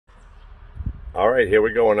All right, here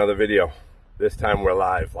we go, another video. This time we're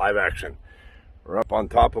live action. We're up on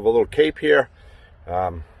top of a little cape here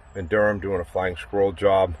in Durham doing a flying squirrel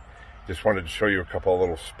job. Just wanted to show you a couple of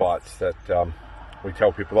little spots that we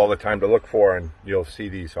tell people all the time to look for, and you'll see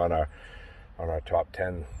these on our top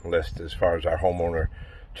 10 list as far as our homeowner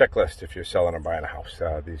checklist if you're selling or buying a house.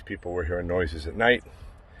 These people were hearing noises at night.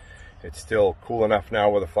 It's still cool enough now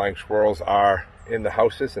where the flying squirrels are in the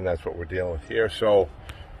houses, and that's what we're dealing with here. So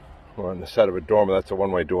we're on the side of a dormer. That's a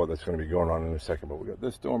one-way door that's going to be going on in a second, but we got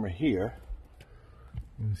this dormer here.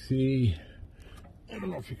 You can see, I don't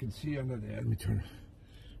know if you can see under there. Let me turn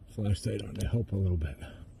the flashlight on to help a little bit.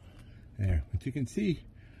 There, but you can see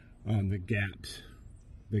the gaps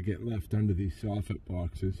that get left under these soffit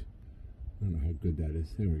boxes. I don't know how good that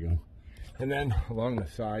is. There we go. And then along the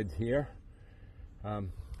sides here,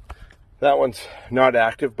 that one's not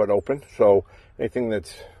active but open. So anything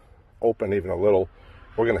that's open even a little,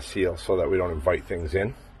 we're going to seal so that we don't invite things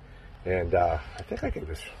in. And I think I can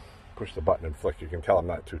just push the button and flick. You can tell I'm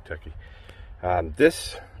not too techy.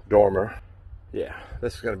 This dormer, yeah,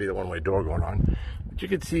 this is going to be the one-way door going on. But you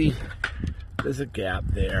can see there's a gap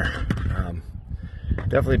there.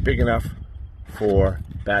 Definitely big enough for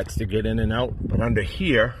bats to get in and out. But under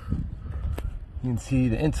here, you can see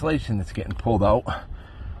the insulation that's getting pulled out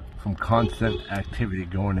from constant activity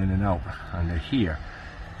going in and out under here.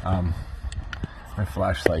 My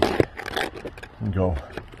flashlight can go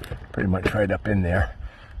pretty much right up in there.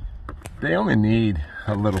 They only need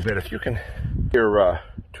a little bit. If you can, your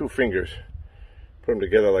two fingers, put them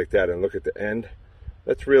together like that and look at the end,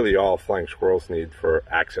 that's really all flying squirrels need for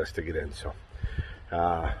access to get in. So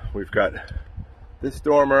we've got this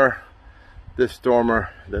dormer,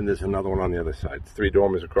 then there's another one on the other side. 3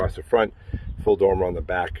 dormers across the front, full dormer on the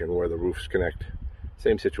back, and where the roofs connect,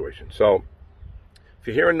 same situation. So if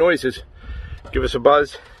you're hearing noises, give us a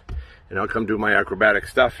buzz and I'll come do my acrobatic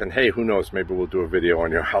stuff. And hey, who knows, maybe we'll do a video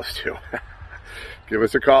on your house too. Give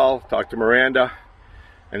us a call, talk to Miranda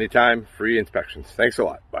anytime, free inspections. Thanks a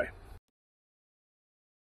lot. Bye.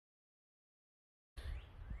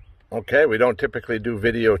 Okay, we don't typically do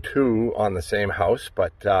video 2 on the same house,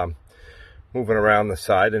 but moving around the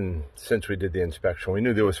side, and since we did the inspection, we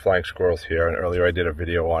knew there was flying squirrels here, and earlier I did a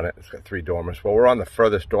video on it. It's got 3 dormers. Well, we're on the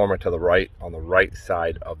furthest dormer to the right, on the right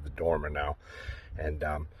side of the dormer now, and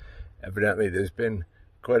evidently there's been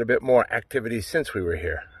quite a bit more activity since we were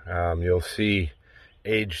here. You'll see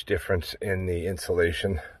age difference in the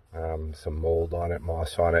insulation, some mold on it,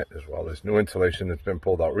 moss on it, as well as new insulation that's been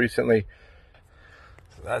pulled out recently.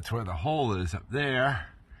 So that's where the hole is, up there,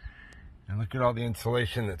 and look at all the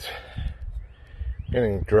insulation that's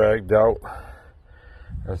getting dragged out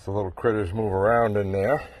as the little critters move around in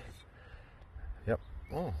there. Yep.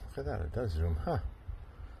 Oh, look at that. It does zoom, huh?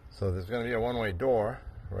 So there's going to be a one-way door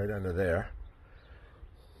right under there.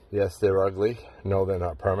 Yes, they're ugly. No, they're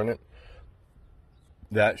not permanent.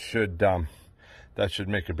 That should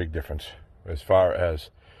make a big difference as far as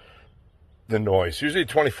the noise. Usually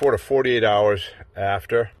 24 to 48 hours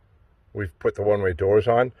after we've put the one-way doors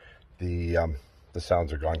on, the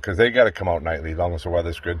sounds are gone, because they got to come out nightly as long as the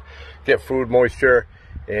weather's good, get food, moisture,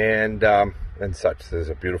 and such. There's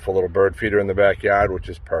a beautiful little bird feeder in the backyard, which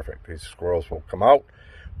is perfect. These squirrels will come out,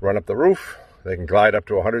 run up the roof. They can glide up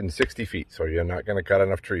to 160 feet, so you're not going to cut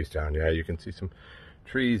enough trees down. Yeah, you can see some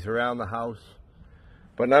trees around the house,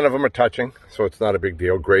 but none of them are touching, so it's not a big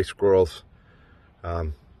deal. Gray squirrels,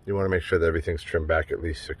 you want to make sure that everything's trimmed back at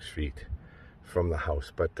least 6 feet from the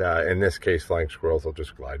house. But in this case, flying squirrels will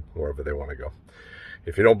just glide wherever they want to go.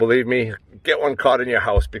 If you don't believe me, get one caught in your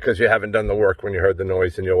house because you haven't done the work when you heard the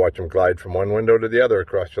noise, and you'll watch them glide from one window to the other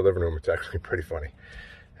across your living room. It's actually pretty funny.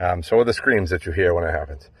 So are the screams that you hear when it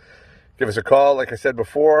happens. Give us a call, like I said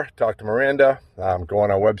before, talk to Miranda, go on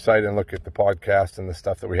our website and look at the podcast and the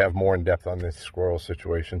stuff that we have more in depth on these squirrel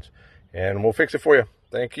situations, and we'll fix it for you.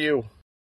 Thank you.